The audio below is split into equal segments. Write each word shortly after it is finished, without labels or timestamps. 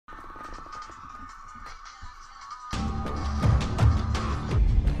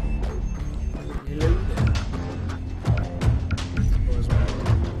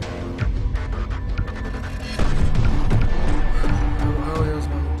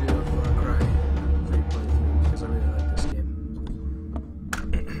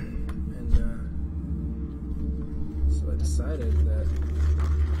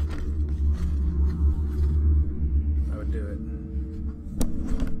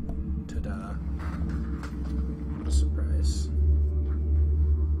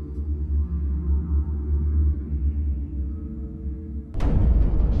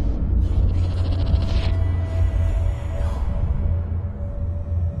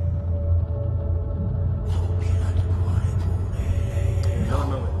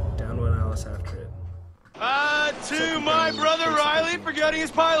To my brother Riley for getting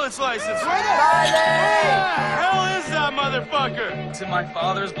his pilot's license. Riley! Hell is that motherfucker? To my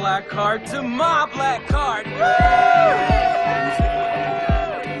father's black card, to my black card.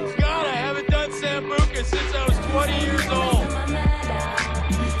 God, I haven't done Sambuca since I was 20 years old.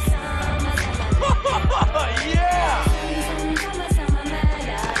 Yeah!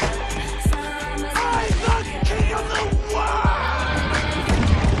 I'm the king of the world!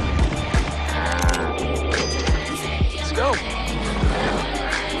 Let's go.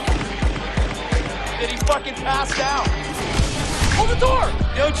 Did he fucking pass out? Hold the door!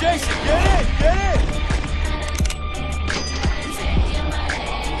 Yo, Jason, get in! Get in!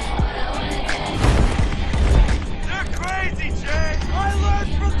 They're crazy, Jay! I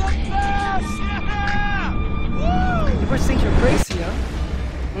learned from the best! Yeah! Woo! You ever think you're crazy, huh?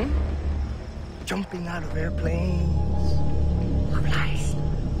 Jumping out of airplanes.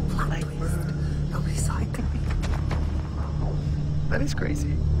 Fly like bird. Nobody's like me. That is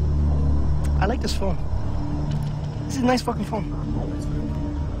crazy. I like this phone. This is a nice fucking phone.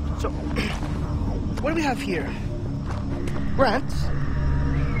 So, what do we have here? Grant.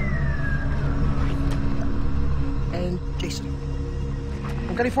 And Jason.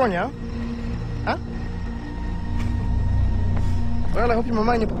 From California, huh? Well, I hope your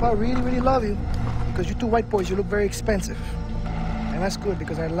mama and your papa really, really love you. Because you two white boys, you look very expensive. And that's good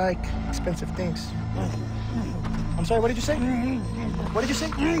because I like expensive things. I'm sorry, what did you say? What did you say?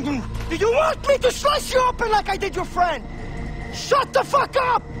 Do you want me to slice you open like I did your friend? Shut the fuck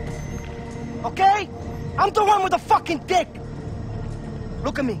up! Okay? I'm the one with the fucking dick.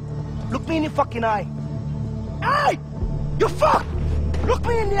 Look at me. Look me in the fucking eye. Hey! You fuck! Look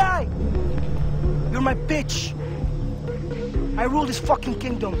me in the eye. You're my bitch. I rule this fucking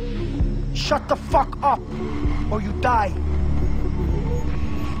kingdom. Shut the fuck up, or you die.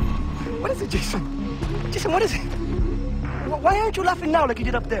 What is it, Jason? Jason, what is it? Why aren't you laughing now like you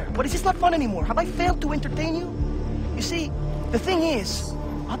did up there? What, is this not fun anymore? Have I failed to entertain you? You see, the thing is,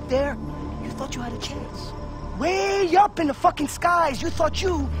 up there, you thought you had a chance. Way up in the fucking skies, you thought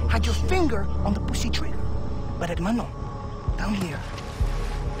you had your finger on the pussy trigger. But hermano, down here.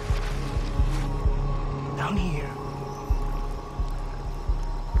 Down here.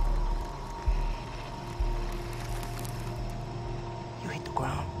 You hit the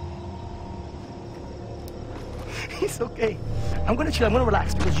ground. It's okay. I'm gonna chill, I'm gonna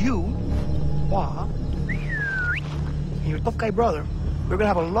relax because you, Wah, and your tough guy brother, we're gonna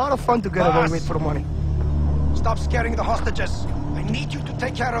have a lot of fun together while we wait for the money. Stop scaring the hostages. I need you to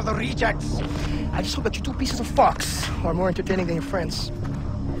take care of the rejects. I just hope that you two pieces of fox are more entertaining than your friends.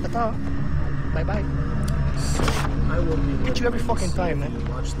 Ta-ta. Bye-bye. I will be Get you every fucking time, man.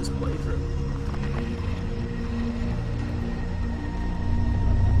 Watch this playthrough.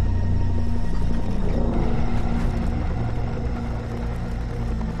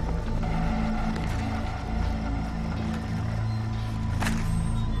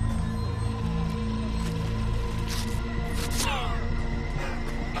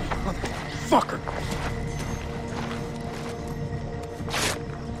 Fucker!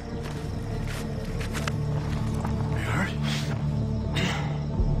 You hurt?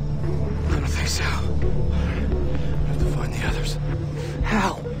 I don't think so. I have to find the others.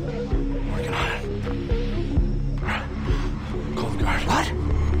 How? Working on it. Call the guard. What?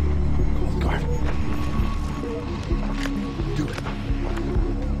 Call the guard. Do it.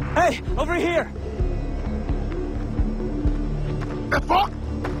 Hey, over here! The fuck?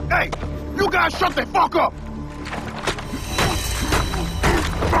 Hey, you guys shut the fuck up!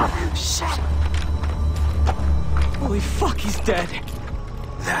 Shit! Holy fuck, he's dead.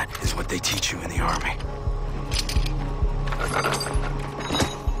 That is what they teach you in the army.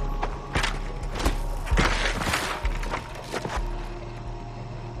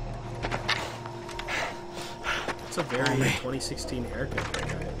 It's a very 2016 haircut that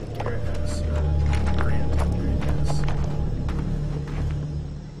guy, I think Garrett has. Grant has.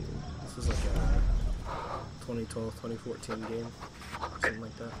 This is like a 2012, 2014 game. Something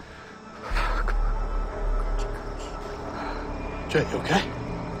like that. Jay, you okay?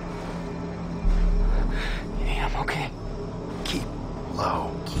 Yeah, I'm okay. Keep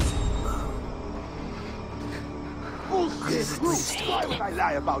low. Keep low. Bullshit! Why would I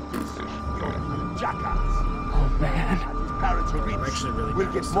lie about this? You jackass! Oh, man. His parents are I'm rich. actually really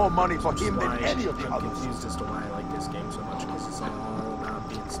We'll get more money for him than any of the I'm others. confused as to why I like this game so much, because it's all about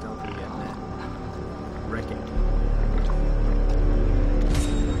being stealthy and then wrecking.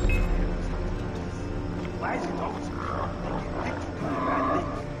 Why is it always me? Think to do the bad thing.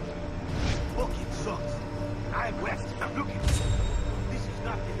 Fucking sucks. I'm West. I'm looking. This is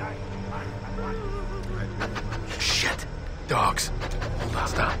not the night. I want. dogs. Hold on,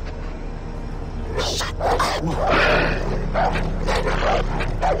 stop.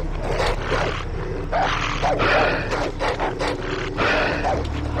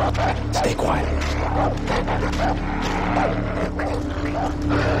 Stay quiet.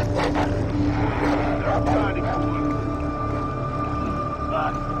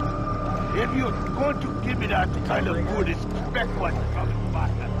 If you're going to give me that kind of food, expect what's coming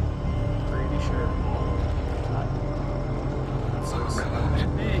back. Pretty sure.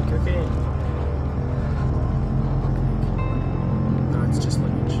 Hey, cocaine. No, it's just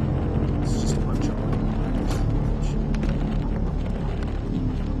luggage. It's just a bunch of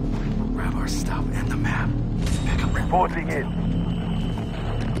Grab our stuff and the map. Pick up. Reporting in.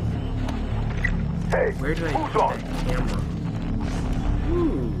 Hey, Where did I who's put on? that camera?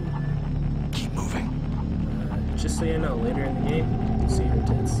 Ooh. Keep moving. Just so you know, later in the game, you'll see her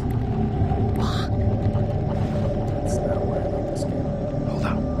tits. That's not why I like this game. Hold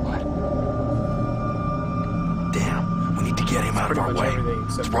up. What? Damn. We need to get him out of our Pretty much way. everything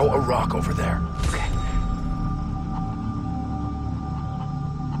except Throw a rock over there. Okay.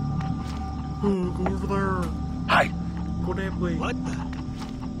 Ooh, go over there. Hide. Go that way. What the?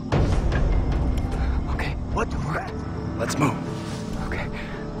 Okay. What the rat? Let's move. Okay.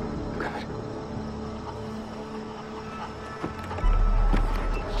 Good.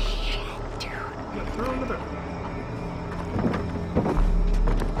 Throw him over there.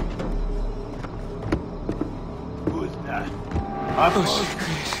 Who's that? Oh, shit.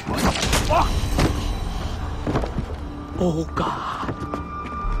 What the fuck? Oh, God.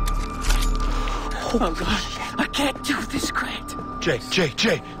 Oh, God. I can't do this, Grant. Jay,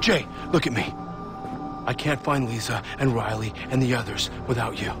 look at me. I can't find Lisa and Riley and the others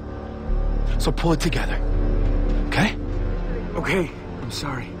without you. So pull it together. Okay? Okay, I'm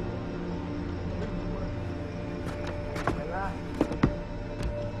sorry.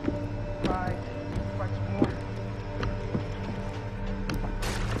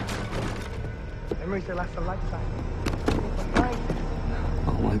 Memories that last a lifetime.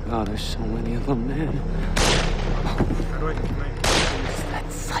 Oh my God, there's so many of them, man. How do I can I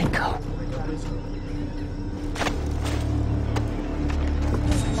That psycho.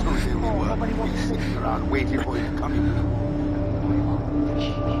 So here we were, sitting around waiting for you to come in.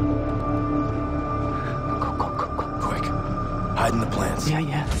 Go. Quick. Hide in the plants.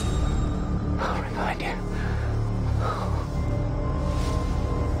 Yeah. I'll remind you.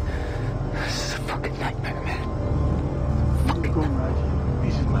 This is a fucking nightmare, man. Go right here.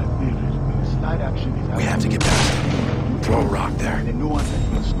 This is my favorite. When the slide action is We have to get past it. Throw a rock there. And then no one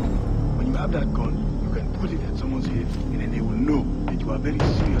can stop. When you have that gun, you can put it at someone's head, and then they will know that you are a very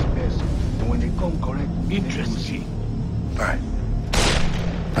serious person. And when they come correct, interest see. All right.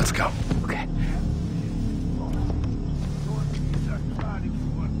 Let's go. Okay.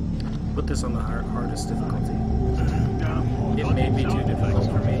 put this on the hardest difficulty? It may be too difficult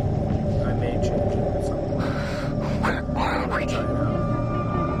for me. I may change it or something. Where are we? Try it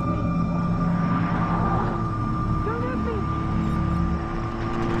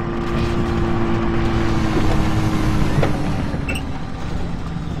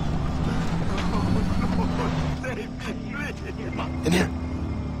out. In here.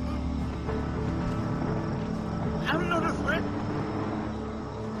 I'm not afraid.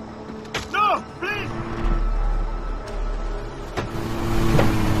 No, please.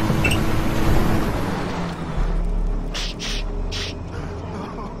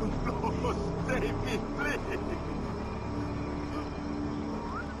 No, save me, please.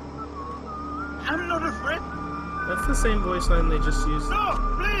 I'm not afraid. That's the same voice line they just used. No,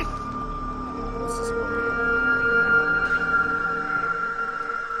 please. This is what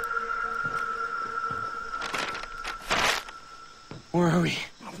Where are we?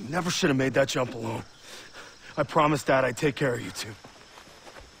 Never should have made that jump alone. I promised Dad I'd take care of you two.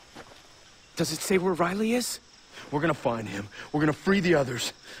 Does it say where Riley is? We're gonna find him. We're gonna free the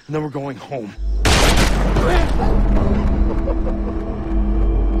others, and then we're going home.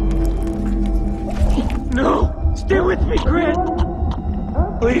 No! Stay with me, Grant!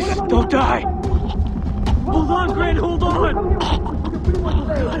 Please, don't die! Hold on, Grant, hold on! Oh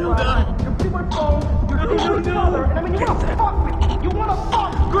God, oh God! No! And I mean, you wanna fuck with me? You wanna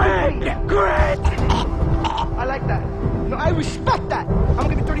fuck? Grant! Grant! I like that. No, I respect that. I'm gonna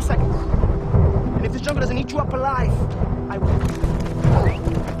give you 30 seconds. And if this jungle doesn't eat you up alive, I will.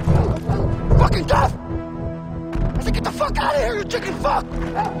 Fucking death! I said, get the fuck out of here, you chicken fuck!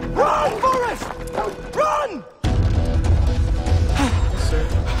 Run, Forrest! Run! Sir.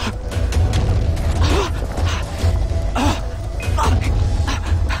 Fuck!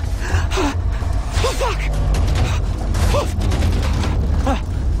 Oh, fuck! Oh.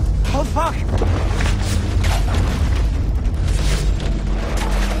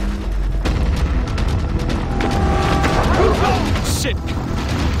 Shit!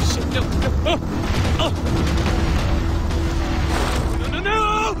 Shit, no, no! Oh! No, no, no!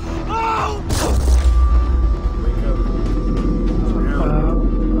 Oh! Wake up.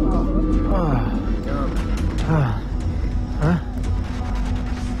 Huh?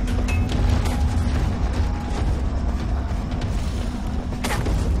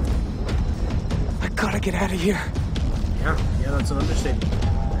 I gotta get out of here. Yeah, that's an understatement.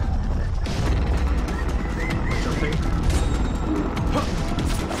 Jumping.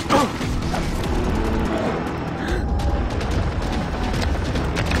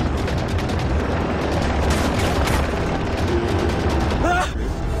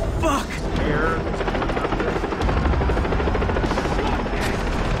 Fuck! Air.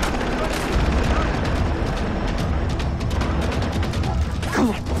 Come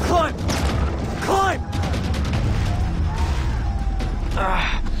on, climb! Climb!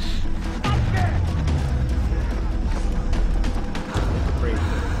 Great.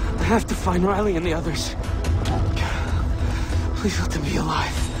 I have to find Riley and the others. Please let them be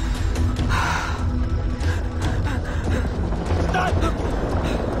alive.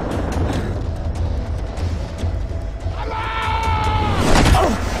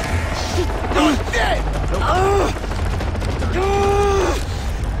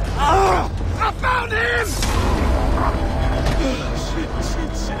 I found him!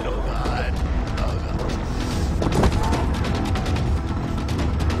 Shit, oh God.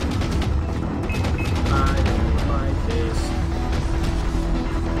 I my face.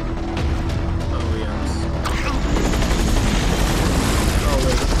 Oh yes. Oh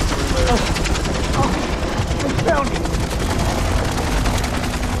wait. Found him!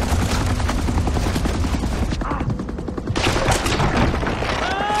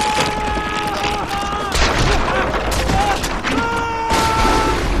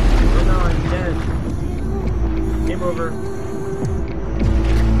 Oh no, I'm dead. Game over.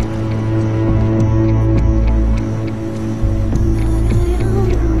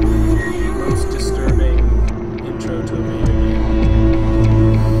 Most disturbing intro to a video game.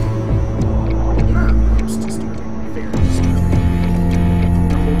 Not most disturbing, very disturbing.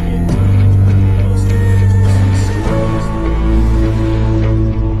 The whole game's not like most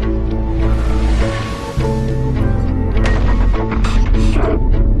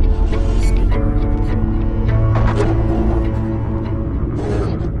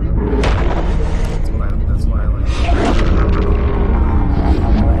That's why I like it.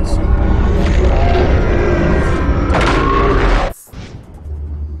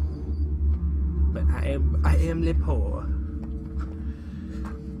 But I am le poor.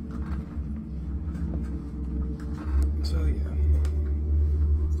 So yeah,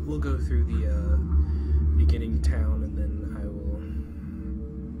 we'll go through the beginning town, and then I will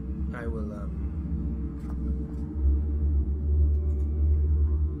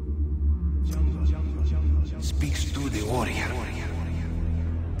Speaks through the warrior.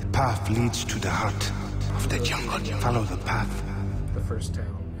 The path leads to the heart of the jungle. Follow the path, the first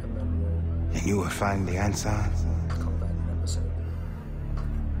town, and then and you will find the answer. we'll call that an episode.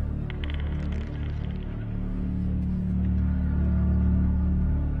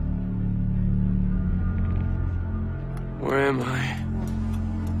 Where am I?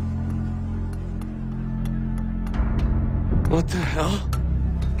 What the hell?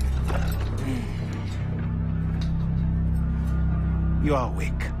 You are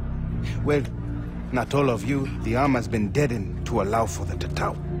awake. Well, not all of you. The arm has been deadened to allow for the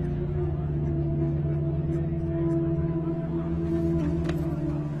Tatau.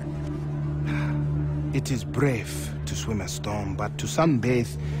 It is brave to swim a storm, but to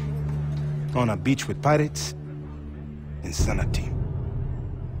sunbathe on a beach with pirates, insanity.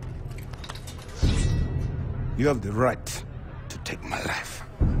 You have the right to take my life.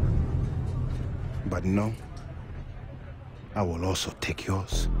 But no, I will also take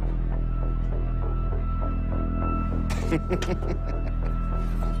yours.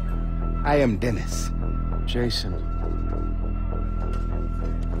 I am Dennis. Jason.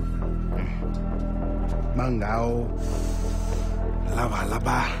 Mangao. Lava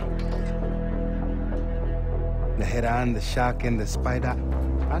lava. The heron, the shark, and the spider.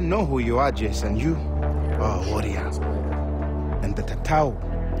 I know who you are, Jason. You are a warrior. And the Tatau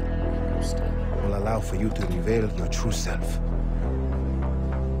will allow for you to reveal your true self.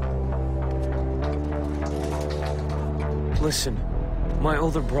 Listen, my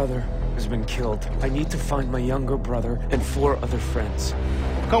older brother has been killed. I need to find my younger brother and 4 other friends.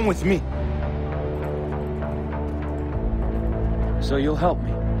 Come with me. So you'll help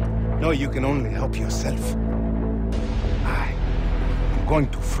me? No, you can only help yourself. I am going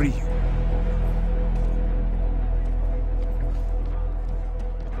to free you.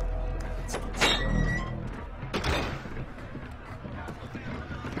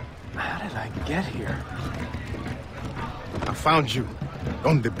 found you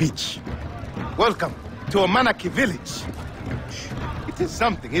on the beach. Welcome to Omanaki village. It is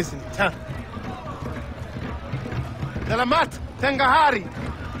something, isn't it, huh? Salamat Tengahari.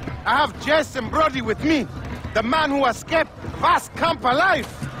 I have Jess and Brody with me. The man who escaped Vas Camp alive.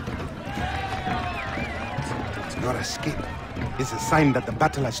 Your escape is a sign that the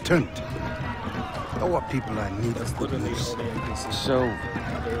battle has turned. Our people are in need of good news. So,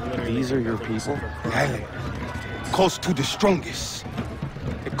 these are your people? The island calls to the strongest.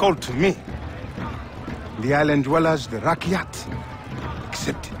 They called to me. The island dwellers, the Rakyat,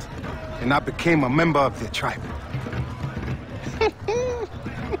 accepted. And I became a member of their tribe.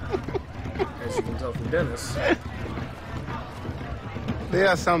 As you can tell from Dennis. They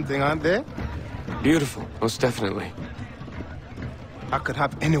are something, aren't they? Beautiful, most definitely. I could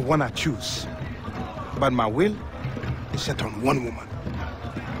have anyone I choose. But my will is set on one woman.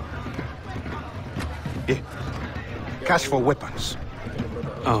 Here. Cash for weapons.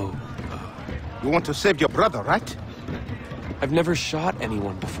 Oh, You want to save your brother, right? I've never shot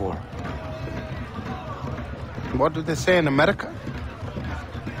anyone before. What do they say in America?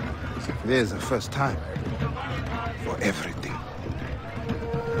 There's a first time for everything.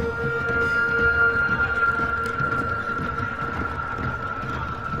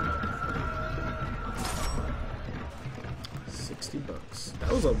 $60.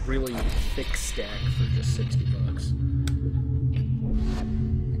 That was a really thick stack for just $60.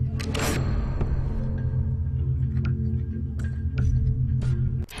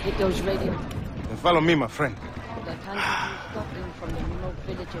 Hit those radio. Then follow me, my friend. The country got them from the remote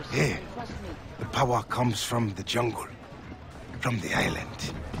villagers. Yeah. Trust me. The power comes from the jungle, from the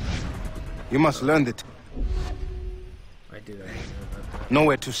island. You must learn that I did that. I know about that.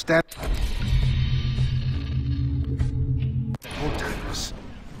 nowhere to stand. All times,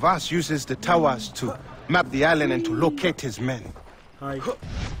 Vas uses the towers to map the island and to locate his men. Hi.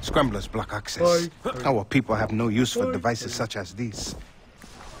 Scramblers block access. Our people have no use for devices such as these.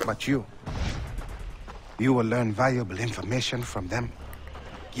 But you will learn valuable information from them.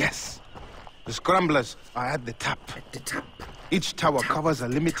 Yes, the Scramblers are at the top. At the top. Each tower covers a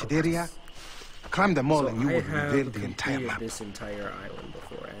limited area. Climb them all So and you I will have reveal the entire completed map. this entire island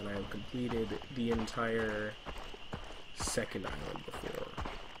before, and I've completed the entire second island before.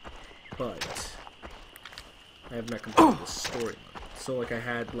 But I have not completed the storyline. So like I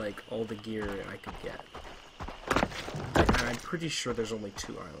had like all the gear I could get. And I'm pretty sure there's only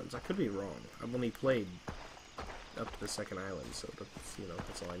 2 islands. I could be wrong. I've only played up to the second island, so that's, you know,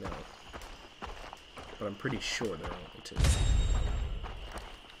 that's all I know. But I'm pretty sure there are only 2.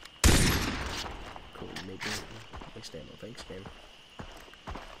 Cool, making waste ammo. Thanks, game.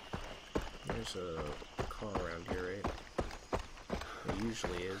 There's a car around here, right? There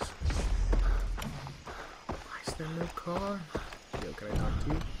usually is. Why is there no car? Yo, can I talk to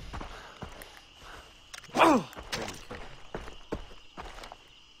you? Oh!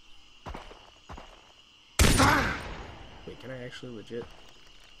 Wait, can I actually legit?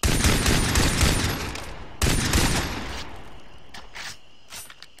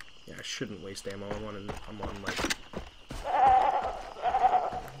 Yeah, I shouldn't waste ammo. I'm on like. I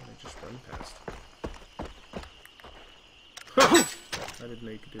just run past. I didn't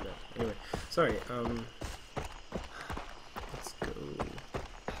know you could do that. Anyway, sorry. Let's go.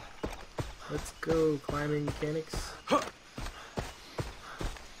 Let's go, climbing mechanics.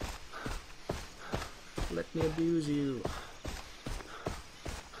 Let me abuse you.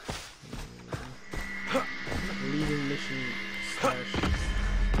 Leaving mission slash.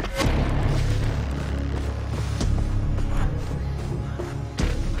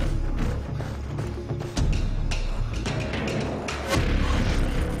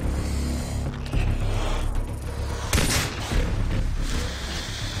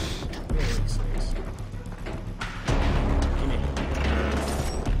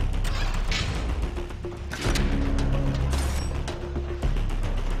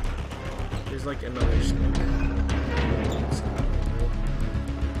 There's like another snake.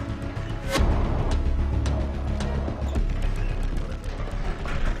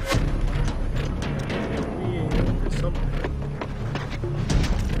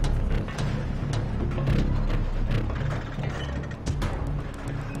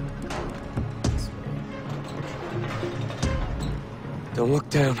 Don't look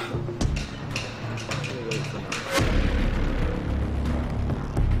down.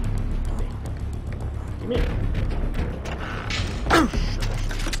 Come here.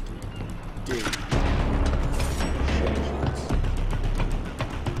 Dude.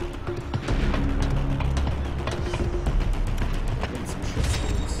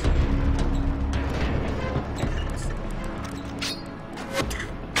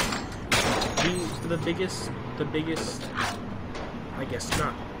 the biggest, I guess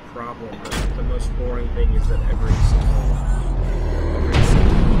not problem, but the most boring thing is that every single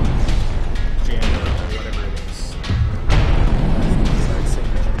jammer or whatever it is, exact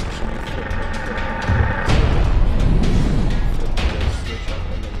same animation, you flip the switch up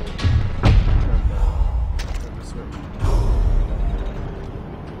and then you turn the switch.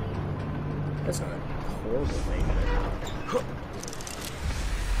 That's not a horrible thing, but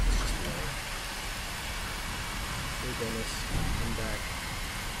hey Dennis, I'm back.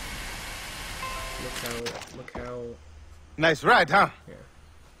 Look how... Nice ride, huh? Yeah.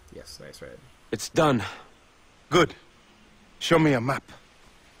 Yes, nice ride. It's done. Good. Show me a map.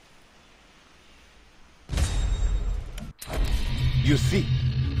 You see,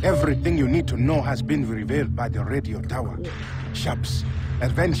 everything you need to know has been revealed by the radio tower. Shops,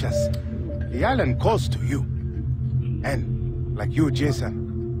 adventures. The island calls to you. And, like you,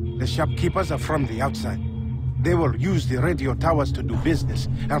 Jason, the shopkeepers are from the outside. They will use the radio towers to do business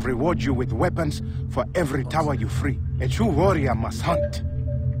and reward you with weapons for every tower you free. A true warrior must hunt.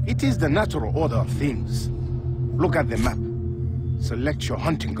 It is the natural order of things. Look at the map. Select your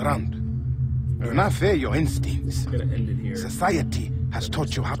hunting ground. Do not fear your instincts. I'm gonna end it here. Society has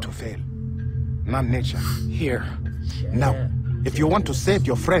taught you how to fail, not nature. Here. Now, if you want to save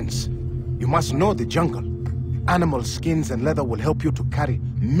your friends, you must know the jungle. Animal skins and leather will help you to carry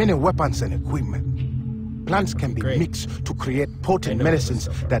many weapons and equipment. Plants can be mixed to create potent medicines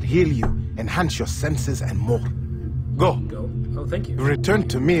that heal you, enhance your senses, and more. Go. Go? Oh, thank you. Return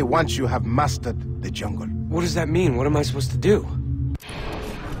to me once you have mastered the jungle. What does that mean? What am I supposed to do?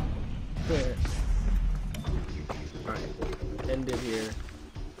 Alright, end it here.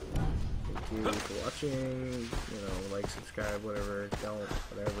 Thank you for watching. You know, like, subscribe, whatever. Don't,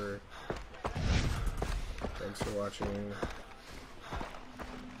 whatever. Thanks for watching.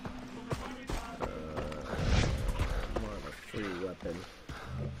 I want a free weapon.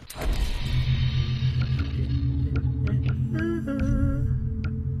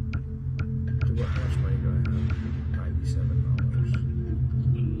 How much money do I have? $97.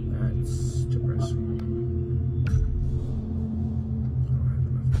 That's depressing. I don't have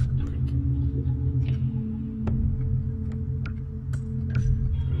enough to break it.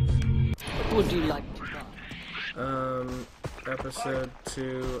 What would you like to buy? Episode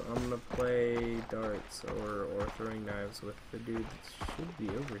 2, I'm gonna play darts or throwing knives with the dude that should be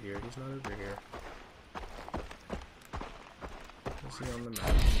over here. He's not over here. Is he on the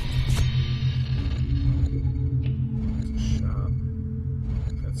map? Shop.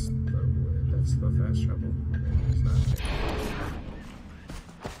 That's the fast travel. It's not there.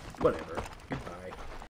 Whatever.